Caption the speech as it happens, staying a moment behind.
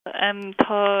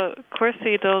Tá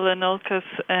cuasaí dul in olcas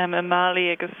i Mali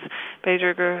agus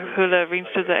beidir gur thula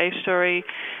rinsú a éistóirí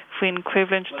faoin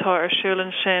cuiblint tá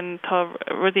arsúlann sin tá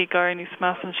rudí gar níos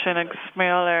measan sin agus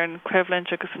méall ar an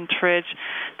cuiblint agus an trid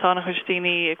tá na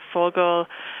chuistíní ag fógáil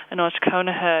an áit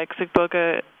cónathe agus ag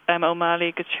boga ó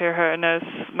Mali go tíortha in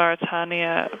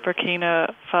Mauritania,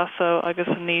 Burkina Faso agus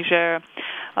an Níger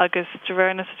agus de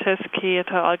bhar na statisticí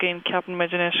atá agén ceapan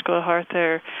midinis go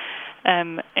háartar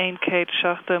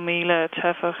 1,700,000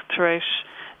 tefacht tar éis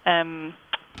an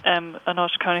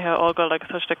áit cónathe ágáil agus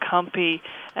tuis de campi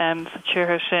sa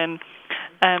tíortha sin.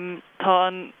 Tá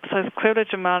an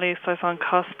cuiblid Mali an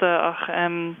costa ach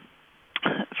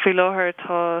faoi láthair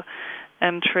tá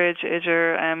trid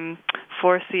idir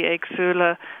fórsaí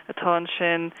éagsúla atá an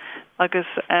sin agus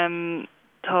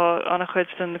tá anna chuid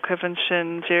den cuiblint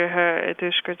sin díortha i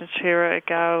dúsgurt na tíre i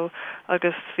gabh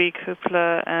agus bhí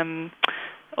cúpla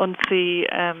unsaí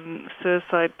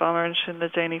suicide bomber sin le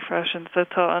déanaí freisin, so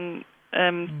tá an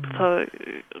tá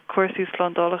cuasaí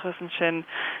slándálacha an sin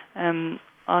an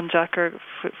Jackar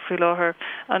faoi láthair.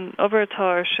 An obair atá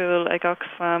arsúil ag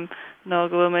Oxfam ná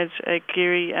go bhfuil muid ag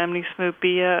géirí níos mó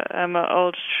bia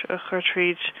áilt a chur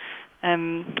tríd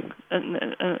an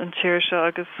tíir seo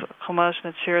agus chomáis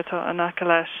na tíirtá an aice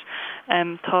leis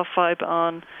tá feib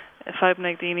ag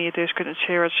daoine a dúsgurt na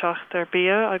tíir seach ar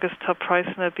bia agus tá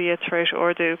praisna bia tar éis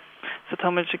ordú, so tá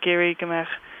muid a géirí gombeach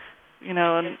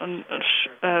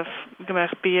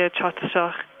gombeach bia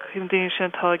chatasteach chun daon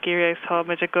sin tá géirí tá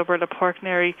muid a gobar le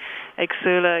partnéirí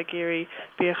agsúla a géirí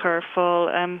bia chur fáil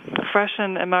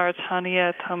freisin i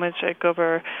Mauritania tá muid ag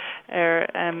gobar ar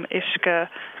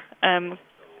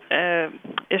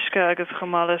isce agus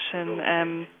chomála sin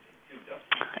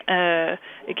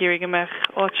i géirí gombeach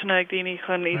áitina ag daoine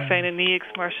chun í féin a níos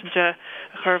mar sin de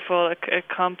chur fáil ag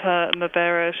campa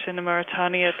mabéire sin na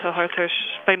Mauritania tá háartar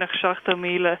féinach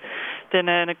 7,000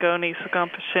 duine na gcónaí sa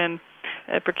campa sin.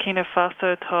 Burkina Faso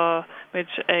tá muid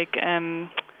ag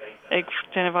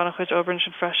déanamh annach chuid obair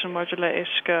sin freisin mar le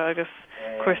isce agus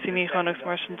cuasaí níchanagus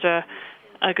mar sin de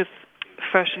agus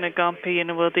freisin a gampi in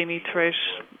a bhfuil daoine tar éis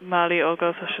Mali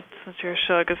ágáil san tíir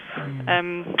seo agus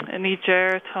in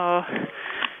Níger tá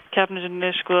ceapan in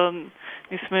iscuil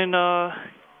níos mó ná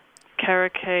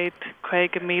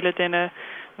 450,000 duine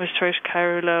was tar éis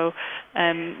Cairú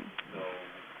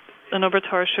an obair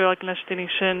tarsúil ag leis daoine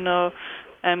sin nó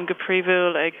go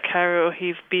príomhúil ag Cairú ó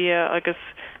híomh bia agus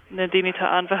na daoine tá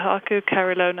anmhaithe acu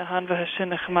Cairú na hanmhaithe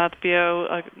sin a chamad bio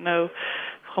nó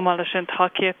chomála sin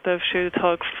takeíocht siú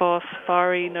tá fás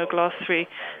farí nó glosrí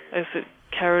agus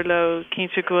Cairú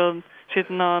cinnte gohfuil siad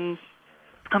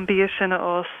an bia sinna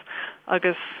os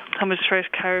agus hamas treéis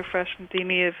Cairú freisin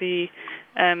daoine a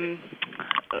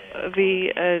bhí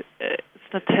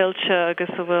na tiltte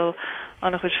agus a bhfuil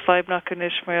annach chuid feibnach in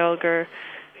ismail gur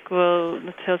bhfuil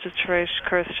na tiltte treéis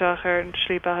chuisteach ar an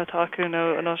slí bathe acu nó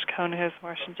an os cónathe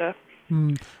mar sin de.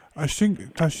 I think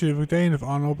tá sé bh déanamh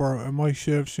an obair mai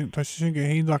sibh tá sin go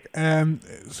híonach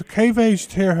sa céhhééis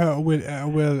tíortha a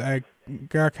bhfuil ag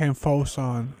Géarchéim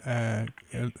fósán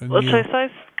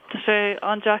sé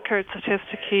an Jackar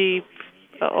statisticí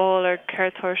all ar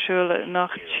ceirtáirsúla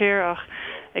nach tíreach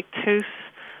ag tús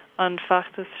an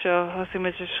feachtas seo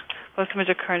thosaimiid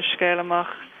a chun scéil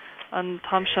amach an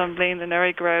tamsean blian in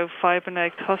airí grabh febanna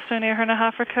ag tosaún ar na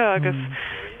hAfraice agus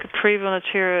go príomh na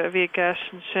tíre a bhí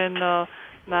gceist an sin ná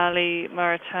Mali,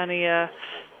 Mauritania,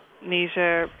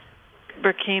 Níger,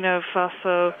 Burkina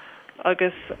Faso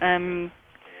agus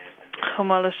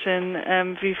chomála sin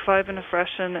bhí febanna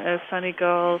freisin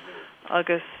Senegal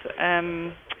agus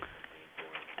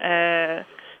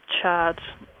Chad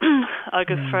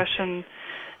agus freisin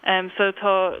so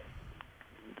tá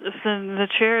na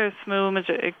tíir is smú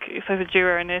ag dúr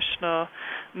ar inis ná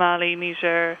Mali,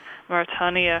 Níger,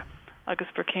 Mauritania agus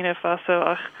Burkina Faso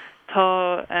ach tá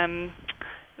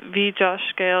bhí deas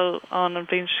scéal an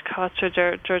bblion caite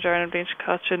George an bblion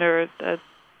caite ar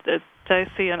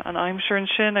dasaí an aimseir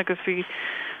sin agus bhí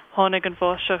tháinig an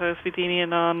bháiseach agus bhí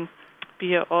daine an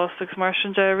bí ásagus mar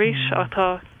sin de arís ach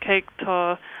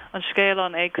tá an scéal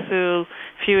an éagsúil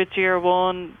fiú a dír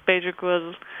bháin beidir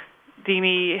gohfuil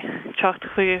daoine teacht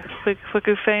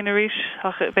chuigú féin arís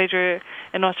ach beidir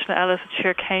in áitina eile a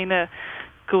tír céine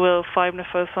go bhfuil feibna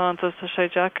fósán tá sé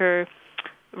Jackar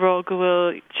rá go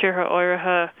bhfuil tíortha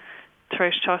áirithe tar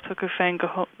éis teachta go féin go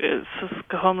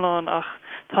thomláin ach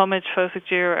táid fósa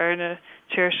dír ar na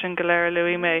tíir sin go léir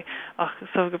luí mé ach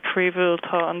so go príomhúil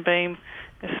tá an béim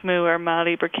is smú ar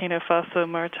Mali, Burkina Faso,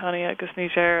 Mauritania agus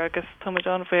Níger agus táid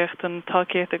anmhaocht an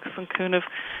takeíocht agus an cúnamh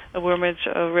a bhuairmid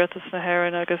a rialtas na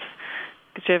hÉireann agus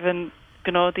go déhann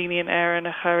gnádaoine an Éireann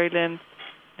a chairí linn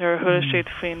nuair a thula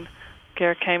siad faoin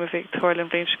Géarchéim a bhíh tuairlim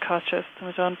blin se caite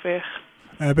tá John bhíh.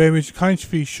 Béimiid caiint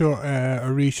bhí seo a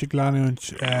ríise glanúint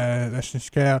leis na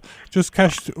scéal. Just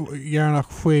ceist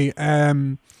dhearnach faoi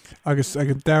agus ag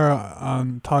an deire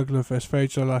an taglah is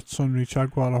féidir le sunraí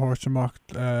teagháil a thuirteach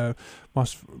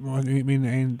mín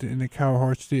ina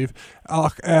cehairt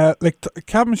ach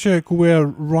ceapan sé go bhfuil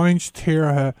roinnt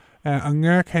tíortha an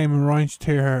Géarchéim an roinnt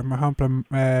tíortha mar hampla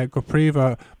go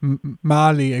príomh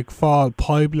málaí ag fáil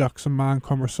poibleach sa man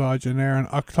cumarsáid in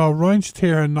Éireann ach tá roinnt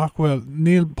tíortha nach bhfuil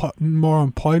níl mór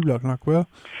an poibleach nach bhfuil?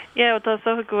 Yeah, tá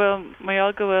so go bhfuil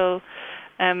maiall go bhfuil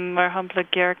mar hampla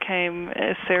Géarchéim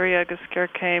Syria agus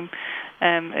Géarchéim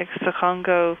ag sa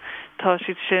Congo tá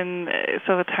siad sin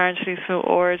so a tarintí smú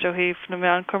óid ó híh na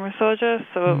meán cumarsáide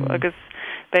so agus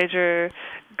beidir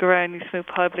go raibh ní smú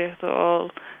poibleach ó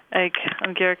ag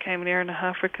an Géarchéim in Éireann na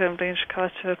hAfraice an bhíonn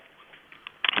caite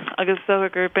agus so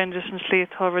gur ben just an slí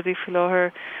tábhardí fi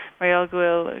láthair maiall go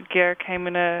bhfuil Géarchéim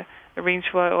in a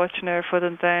rinsháid áitina ar fud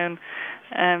an dain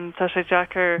tá sé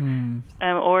Jackar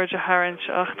óid a haint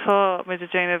ach tá muid a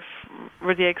déanamh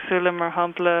rudí agsúla mar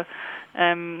hampla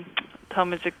tá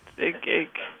muid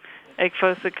ag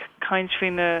fós ag caint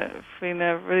faoine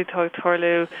rudítá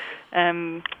tuairliú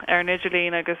ar an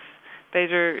Idirlín agus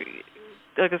beidir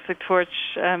agus ag tuairt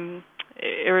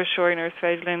Iarthar ar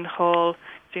Féidirlín hall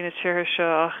dína tíortha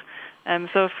seo ach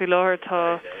so fi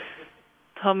láthair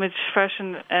tá muid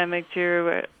freisin ag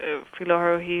dtíorú fi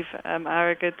láthair ó híh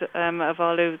agad a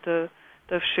bháú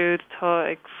de siúd tá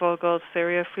ag fágáil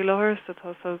Syria fi láthair so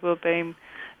tá so go béim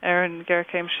ar an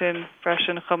Géarchéim sin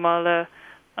freisin chamála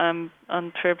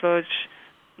an triblóid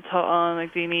tá an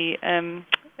ag daoine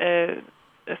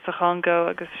sa Congo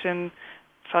agus sin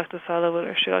factus bhfuil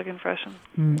ar siúil freisin.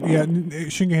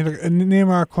 Sin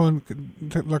níomar chun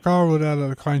le gáhúd eile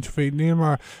le caint faoi,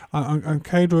 níomar an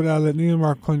céadúd eile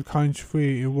níomar chun caint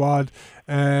faoi I bhád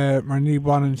mar ní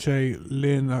banan sé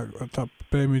líon tá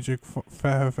béimiid ag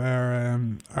feitheamh ar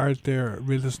ardéir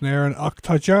rialtas na Éireann ach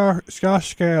tá dear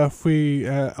scéal faoi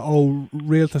ó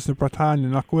rialtas na Breataine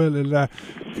nach bhfuil le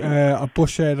a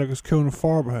buséad agus cúna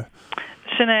forbathe.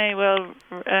 Sin é bhfuil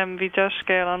bhí de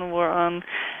scéal an bhór an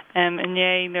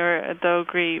inné nuair a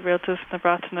dógraí rialtas na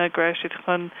Breataine gréis siad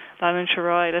chun leanúint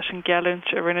seráid leis an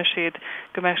gealúint a rinne siad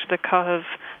go meis de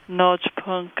caithh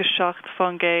 0.7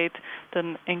 fangéid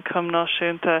den income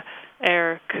náisiúnta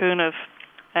ar cúnamh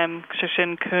se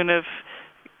sin cúnamh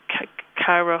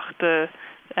cabhracht de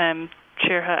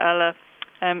tíortha eile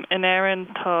in Éireann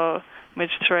tá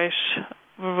muid tar éis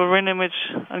rinne muid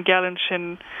an gealúint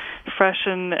sin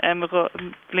freisin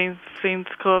blin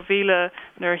scóhíle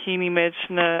nuair híní muid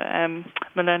na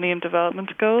Millennium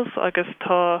Development Goals agus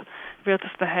tá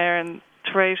rialtas na Éireann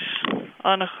tar éis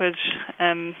anna chuid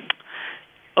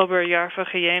obair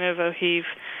dhearfach a dhéanamh ó híh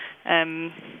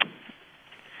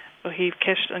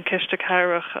an ciste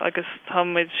cabhracht agus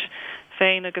támuid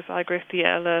féin agus agrachtaí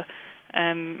eile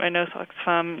ar nós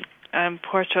Oxfam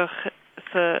páirteach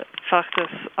sa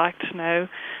factus act now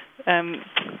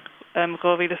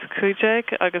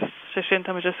 2015 agus sé sin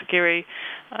tá just a géirí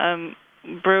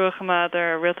brúach amad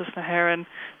ar rialtas na Éireann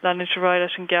leanúint seráid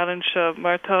leis an gealann seo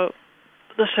mar tá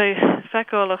sé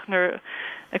feicáilach nuair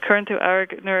a chuann tú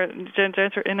nuair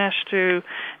gentar ineistú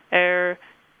ar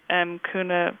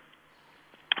cúna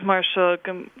mar seo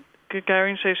go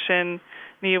gairann sé sin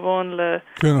ní bháin le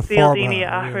daoine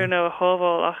ahrú nó a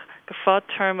hábháil ach go fád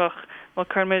termach má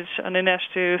chuirmid an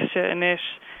ineistú se inis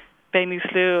bé níos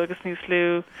lú agus níos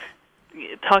lú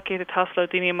takeíad a tasla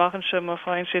daoine amachchan se má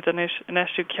fáin siad an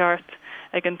ineistú ceart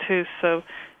ag an tús so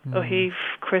ó híh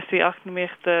Chrissy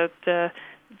achnamíocht de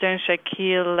déan sé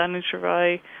cíal leanúint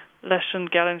seráid leis an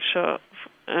gealann seo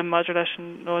maidir leis an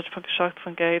 0.7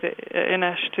 fangéid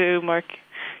ineistú mar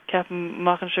ceapan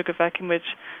machchan se go bhheicimiid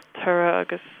tura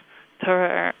agus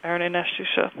tura ar an ineistú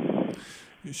seo.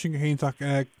 Sin go héintach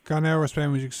gan éras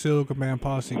béimiid ag sil go mé an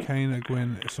pásí céine a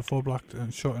gin is a fóblacht an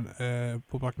seo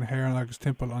fóblacht na Éireann agus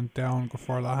timpeall an dain go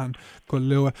fór lehan go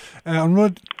lua. An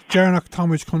rud dearnach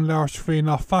támuid chun leirt faoi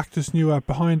ná factus nua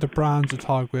behind the brands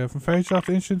atá goibh an féidir leat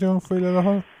in sin dún faoi le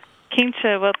lethir?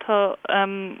 Cínte bhil tá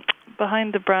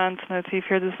behind the brands na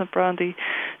tíhhirirdas na brandy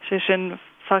sé sin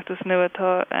factus nua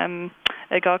tá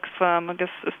ag Oxfam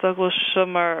agus is doghfuil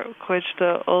siomar chuid de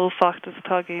olfachtas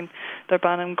tagin dar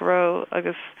banam grow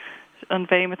agus an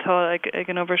bhéimetá ag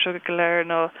an obair seo go léir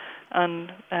nó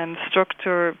an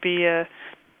structúr bí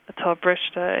atá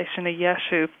briste é sin a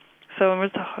dhéisiú. So an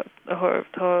tá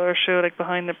arsú like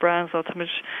behind the brands á táid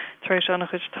taréis anna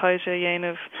chuid taide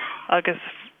dhéanamh agus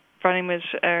branimuid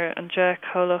ar an de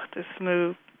cholacht is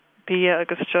smú bí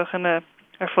agus teochanna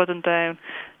ar fud an dain.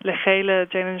 Le chéile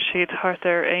déanann siad thart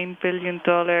ar $1 billion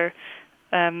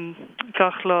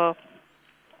gach lá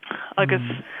agus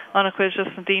annach chuid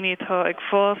just na daoine tá ag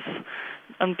fós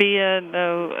an bia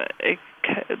nó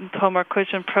tá mar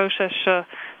chuid an próses seo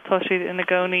tá siad ina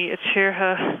gcónaí a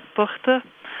tíortha buchta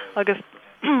agus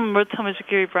mar táid a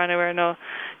gurí breanúir nó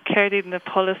céirdíad na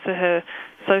polithe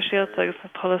sosiálta agus na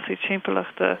policy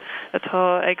timpeachta atá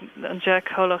ag an de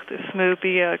cholacht is smú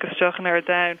bia agus deochan ar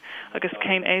dain agus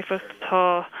céin éfacht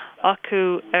tá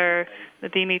acu ar na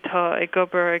daoine tá ag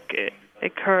gobar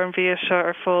ag chur an bhí seo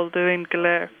ar fáil dúin go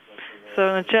léir. So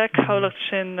na de cholacht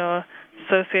sin nó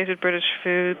Associated British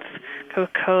Foods,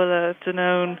 Coca-Cola,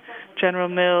 Danone, General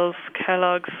Mills,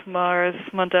 Kellogg's, Mars,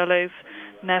 Mondelez,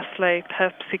 Nestle,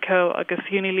 PepsiCo agus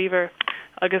Unilever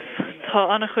agus tá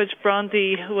annach chuid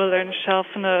brandy bhfuil ar na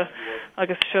sealfanna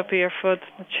agus siopaí ar fud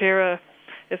na tíre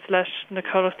is leis na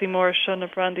colachtaí mór seo na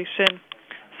brandy sin.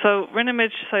 So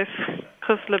rinneimiid sais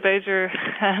cos le Beiidir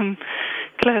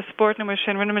cléthe sport na mar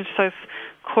sin rinneimiid sais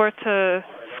cuarta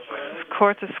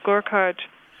scorecard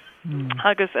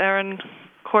agus ar an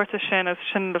cuarta sin as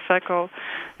sin le feicáil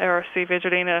ar sí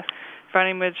Vigilína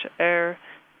bhreaníimiid ar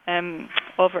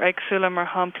over éagsúla mar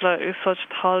hampla úsáid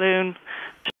talún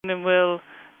sin bhfuil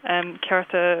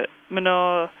cearta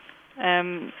mná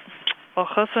ó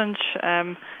chosint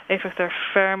éfacht ar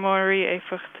fermóirí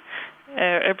éfacht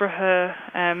ar ibrithe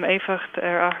éfacht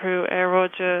ar athrú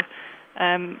aeróide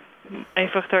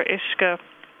éfacht ar isce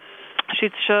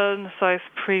siad seo nasáis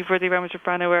príomhrudaí raimeid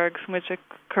breanúir agus muid a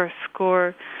chur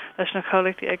scór leis na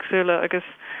cholaachtaí éagsúla agus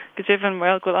go dtíobhann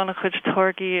mar ghfuil annach chuid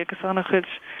torgaí agus annach chuid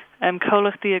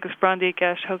cholaachtaí agus brandaí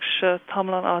gceist thug se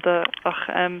tamlan ada ach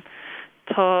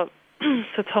tá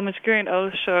sa táid guríonn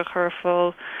eolas seo chur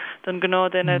fáil don gná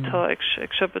duine tá ag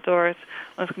sipadóirt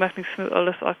an go meithnig smú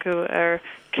eolas acu ar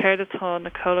céir atá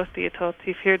na cholaachtaí atá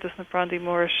tíomhhirirdas na brandaí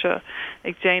mór seo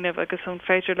ag déanamh agus an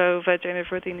féidir le bheith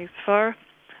déanamh rudaí níos fearr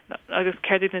agus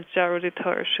céirdíad na dearúdaí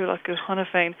tá ar siúil acu chuna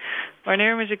féin. Mar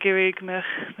níormuid a gurí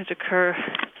muid a chur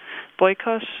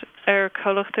boicot ar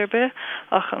cholacht ar bith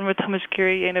ach an ru táid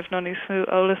gurí aanamh nó níos smú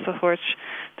eolas a thuirt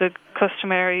de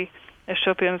customary is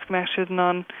siopaí an gmeisiúd ná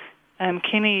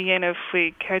cinní dhéanamh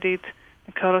faoi céirdíad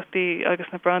na cholaachtaí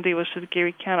agus na brandaí bhil siad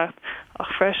gurí ceannacht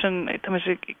ach freisin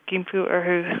táid gimpú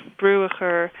arthú brúach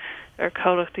ar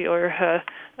cholaachtaí áirithe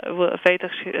bhfuil a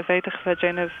bhéadach bheith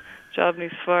déanamh job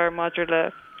níos fearr maidir le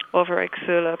over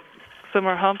éagsúla. So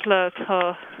mar hampla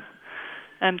tá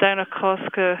dana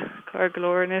cosca ar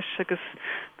glóris agus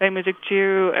béimiid ag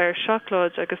díú ar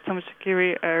seachlóid agus táid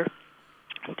gurí ar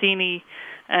daoine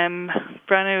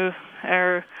brenn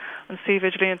ar an sí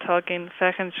Vigilíontá gin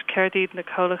fechant céirdíad na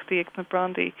cholaachtaí ag na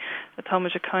brandaí a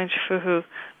táid a caint futhú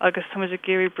agus táid a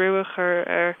gurí brúach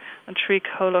ar an trí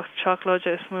cholacht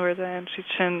seachlóide is mór den si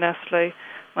sin Nestle,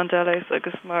 Mondelez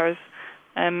agus Mars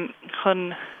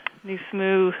chun níos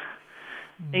smú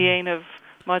i dhéanamh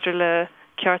maidir le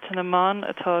cearta na man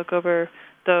atá gobar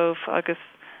dómh agus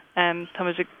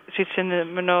táid si sin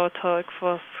mná atá ag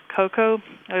fós cocoa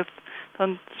agus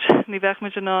ní bheith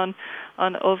muid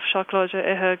an óbh seachlóide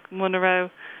ithe muna rah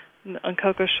an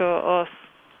cocoa seo os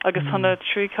agus tháina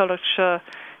trí cholacht seo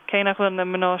cé nach chun na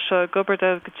mná seo gobar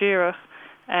dómh go ddíireach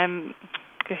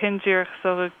go hindíoch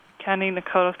so go ceannaí na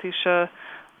cholaachtaí seo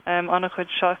annach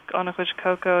chuid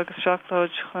cocoa agus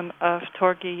seachlóid chun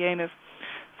torgaí dhéanamh.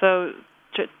 So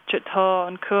tá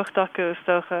an cuacht acu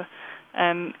stocha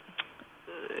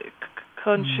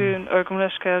chunisiún ar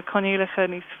gomleisce conílacha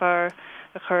níos fearr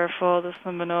a chur fádas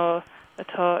na mná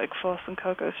atá ag fós an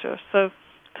cocoa seo. So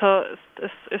tá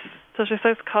sé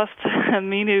sos cost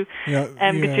míú go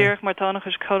ddíireach mar tánach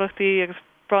chus cholaachtaí agus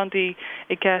brandaí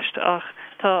i gceist ach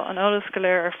tá an eolas go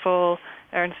léir ar fáil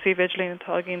ar an sí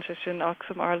Vigilíontá ginn se sin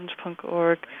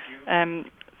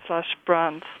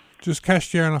oxfamireland.org/brand. Just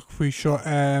ceisttearnach faoi seo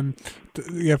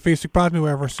féisteach bradnú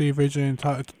ar sí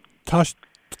Vigilíontá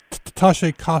tá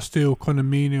sé castú chuna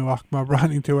míú ach mar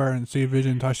branding tú ar an sí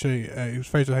Vigilíon tá sé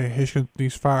féidir hiiscint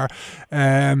níos fearr.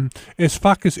 Is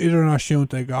facas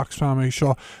idirnáisiúnta ag Oxfam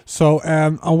seo. So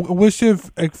bhfuil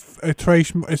sibh ag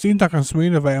tréis is ionach an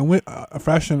smaoine bheith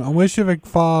freisin an bhfuil sibh ag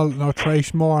fáil nó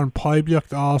tréis mór an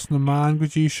poibíocht as na man go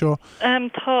dtí seo?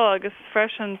 Tá agus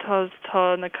freisin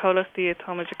tá na cholaachtaí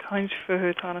táid a caint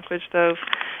futhú tána chuid dómh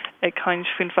ag caint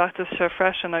faoin factas se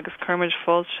freisin agus chuirmid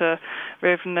fáilte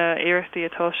roimh na iarthtaí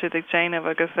atá siad ag déanamh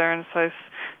agus ar an sais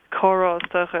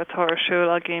chorásdacha atá ar siúil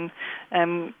a gin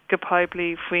go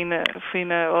poiblí faoine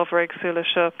ábhar éagsúla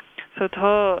seo. So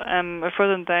tá ar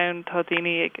fud an dain tá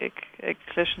daoine ag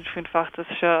clisin faoin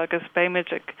factas seo agus béimiid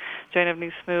ag déanamh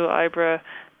níos smú oibre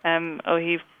ó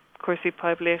híh cuasaí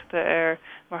poiblíochta ar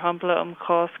mar hampla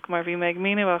chosc mar bhí méid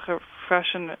míúach ar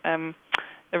freisin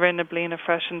a rinne bliana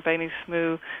freisin béní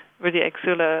smú rudi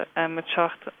agsúla a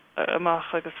techt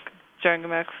amach agus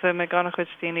dearngamach so me gan chuid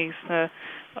daoine na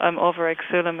over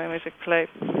agsúla me music play.